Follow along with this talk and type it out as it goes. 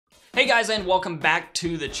Hey guys, and welcome back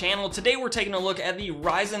to the channel. Today we're taking a look at the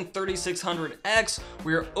Ryzen 3600X.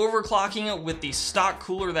 We're overclocking it with the stock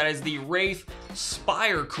cooler that is the Wraith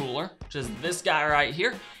Spire cooler, which is this guy right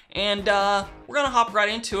here. And we're gonna hop right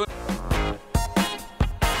into it.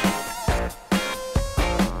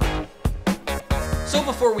 So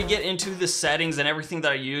before we get into the settings and everything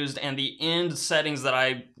that I used and the end settings that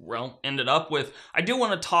I, ended up with, I do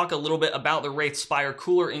want to talk a little bit about the Wraith Spire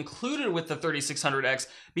cooler included with the 3600X,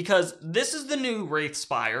 because this is the new Wraith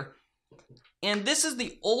Spire. And this is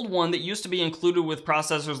the old one that used to be included with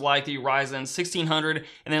processors like the Ryzen 1600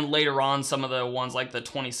 and then later on some of the ones like the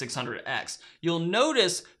 2600X. You'll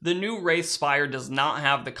notice the new Wraith Spire does not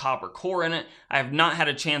have the copper core in it. I have not had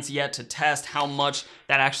a chance yet to test how much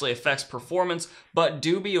that actually affects performance, but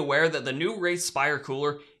do be aware that the new Wraith Spire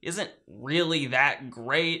cooler isn't really that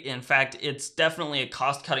great. In fact, it's definitely a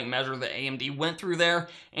cost-cutting measure that AMD went through there,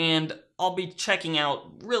 and I'll be checking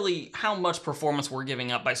out really how much performance we're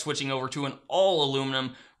giving up by switching over to an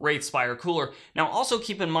all-aluminum Wraith Spire cooler. Now also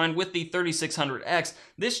keep in mind with the 3600X,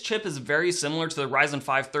 this chip is very similar to the Ryzen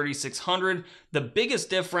 5 3600. The biggest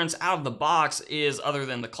difference out of the box is, other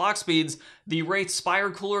than the clock speeds, the Wraith Spire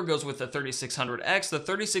cooler goes with the 3600X. The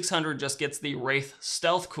 3600 just gets the Wraith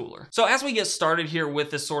Stealth cooler. So as we get started here with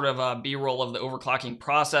this sort of B-roll of the overclocking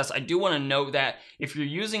process, I do want to note that if you're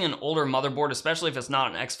using an older motherboard, especially if it's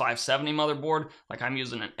not an X570 motherboard, like I'm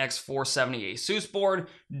using an X470 Asus board,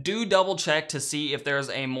 do double check to see if there's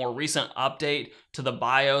a more recent update to the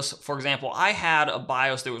BIOS. For example, I had a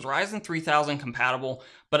BIOS that was Ryzen 3000 compatible,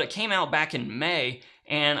 but it came out back in May,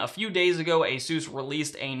 and a few days ago Asus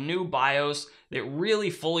released a new BIOS that really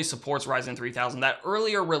fully supports Ryzen 3000. That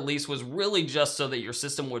earlier release was really just so that your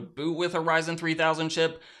system would boot with a Ryzen 3000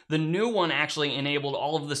 chip. The new one actually enabled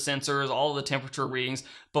all of the sensors, all of the temperature readings.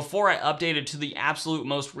 Before I updated to the absolute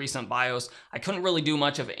most recent BIOS, I couldn't really do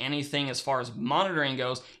much of anything as far as monitoring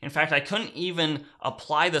goes. In fact, I couldn't even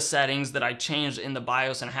apply the settings that I changed in the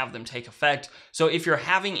BIOS and have them take effect. So if you're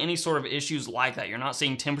having any sort of issues like that, you're not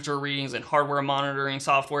seeing temperature readings in hardware monitoring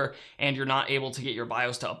software, and you're not able to get your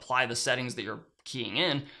BIOS to apply the settings that you're keying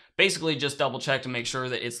in, basically just double check to make sure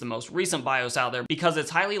that it's the most recent BIOS out there, because it's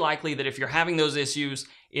highly likely that if you're having those issues,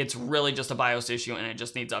 it's really just a BIOS issue and it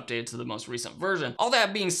just needs updated to the most recent version. All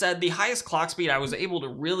that being said, the highest clock speed I was able to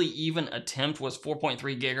really even attempt was 4.3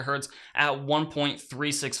 gigahertz at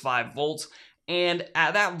 1.365 volts. And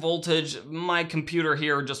at that voltage, my computer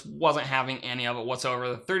here just wasn't having any of it whatsoever.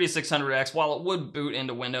 The 3600X, while it would boot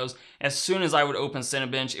into Windows, as soon as I would open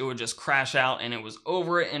Cinebench, it would just crash out and it was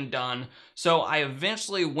over it and done. So I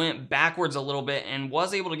eventually went backwards a little bit and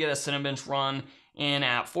was able to get a Cinebench run in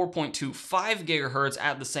at 4.25 gigahertz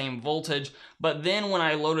at the same voltage. But then when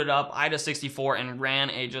I loaded up IDA64 and ran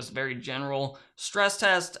a just very general stress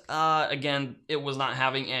test, again, it was not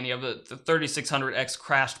having any of it. The 3600X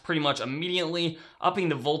crashed pretty much immediately. Upping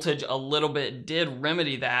the voltage a little bit did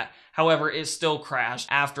remedy that. However, it still crashed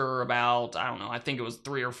after about, I think it was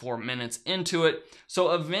 3 or 4 minutes into it.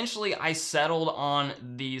 So eventually I settled on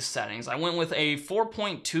these settings. I went with a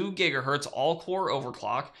 4.2 gigahertz all-core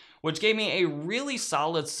overclock, which gave me a really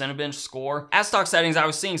solid Cinebench score. At stock settings, I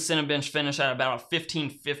was seeing Cinebench finish at about a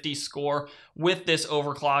 1550 score. With this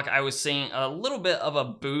overclock, I was seeing a little bit of a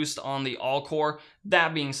boost on the all-core.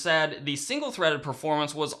 That being said, the single-threaded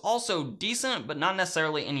performance was also decent, but not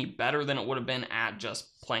necessarily any better than it would have been at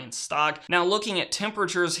just plain stock. Now, looking at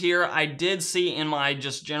temperatures here, I did see in my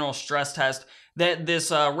just general stress test that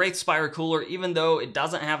this Wraith Spire cooler, even though it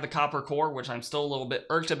doesn't have the copper core, which I'm still a little bit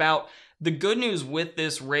irked about, the good news with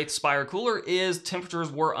this Wraith Spire cooler is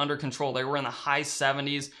temperatures were under control. They were in the high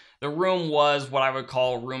 70s. The room was what I would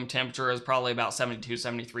call room temperature, is probably about 72,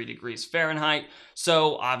 73 degrees Fahrenheit.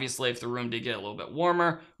 So obviously if the room did get a little bit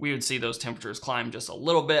warmer, we would see those temperatures climb just a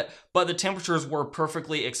little bit, but the temperatures were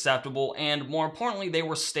perfectly acceptable, and more importantly, they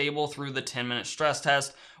were stable through the 10-minute stress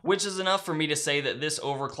test, which is enough for me to say that this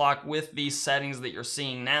overclock with these settings that you're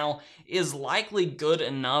seeing now is likely good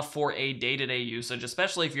enough for a day-to-day usage,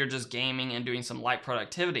 especially if you're just gaming and doing some light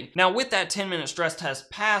productivity. Now, with that 10-minute stress test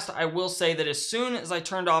passed, I will say that as soon as I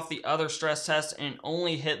turned off the other stress tests and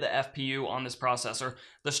only hit the FPU on this processor,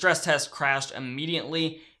 the stress test crashed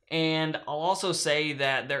immediately. And I'll also say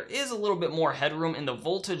that there is a little bit more headroom in the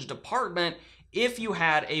voltage department if you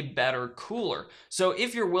had a better cooler. So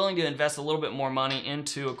if you're willing to invest a little bit more money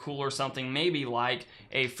into a cooler, something maybe like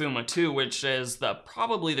a Fuma 2, which is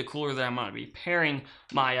probably the cooler that I'm going to be pairing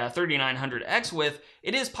my 3900X with,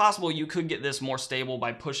 it is possible you could get this more stable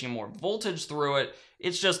by pushing more voltage through it.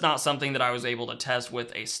 It's just not something that I was able to test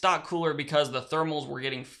with a stock cooler because the thermals were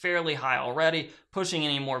getting fairly high already. Pushing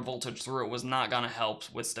any more voltage through it was not going to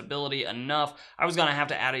help with stability enough. I was going to have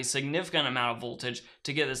to add a significant amount of voltage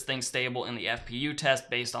to get this thing stable in the FPU test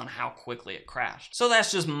based on how quickly it crashed. So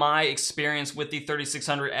that's just my experience with the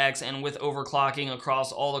 3600X and with overclocking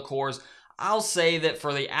across all the cores. I'll say that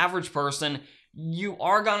for the average person, you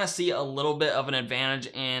are going to see a little bit of an advantage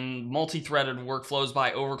in multi-threaded workflows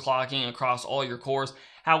by overclocking across all your cores.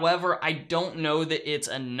 However, I don't know that it's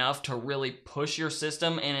enough to really push your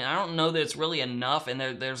system, and I don't know that it's really enough and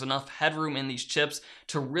there's enough headroom in these chips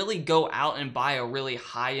to really go out and buy a really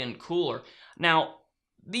high-end cooler. Now,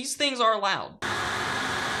 these things are allowed.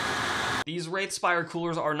 These Wraithspire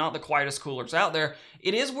coolers are not the quietest coolers out there.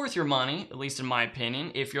 It is worth your money, at least in my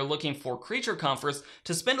opinion, if you're looking for creature comforts,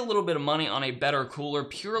 to spend a little bit of money on a better cooler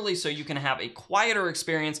purely so you can have a quieter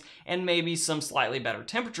experience and maybe some slightly better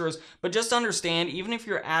temperatures. But just understand, even if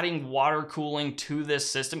you're adding water cooling to this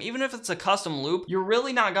system, even if it's a custom loop, you're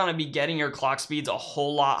really not going to be getting your clock speeds a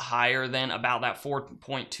whole lot higher than about that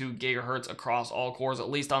 4.2 gigahertz across all cores, at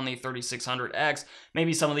least on the 3600X.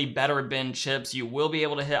 Maybe some of the better bin chips you will be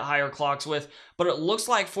able to hit higher clocks with, but it looks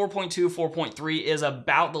like 4.2, 4.3 is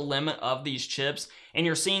about the limit of these chips, and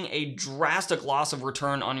you're seeing a drastic loss of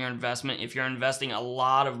return on your investment if you're investing a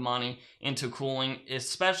lot of money into cooling,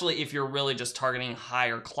 especially if you're really just targeting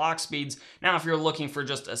higher clock speeds. Now, if you're looking for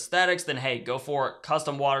just aesthetics, then hey, go for it.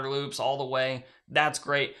 Custom water loops all the way. That's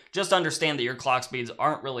great. Just understand that your clock speeds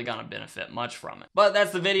aren't really going to benefit much from it. But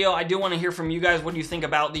that's the video. I do want to hear from you guys. What do you think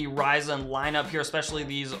about the Ryzen lineup here, especially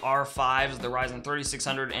these R5s, the Ryzen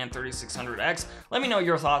 3600 and 3600X? Let me know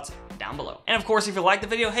your thoughts down below. And of course, if you like the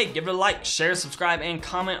video, hey, give it a like, share, subscribe, and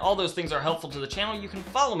comment. All those things are helpful to the channel. You can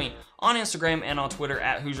follow me on Instagram and on Twitter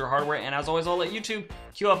at Hoosier Hardware. And as always, I'll let YouTube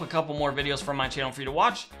queue up a couple more videos from my channel for you to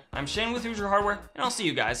watch. I'm Shane with Hoosier Hardware, and I'll see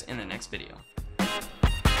you guys in the next video.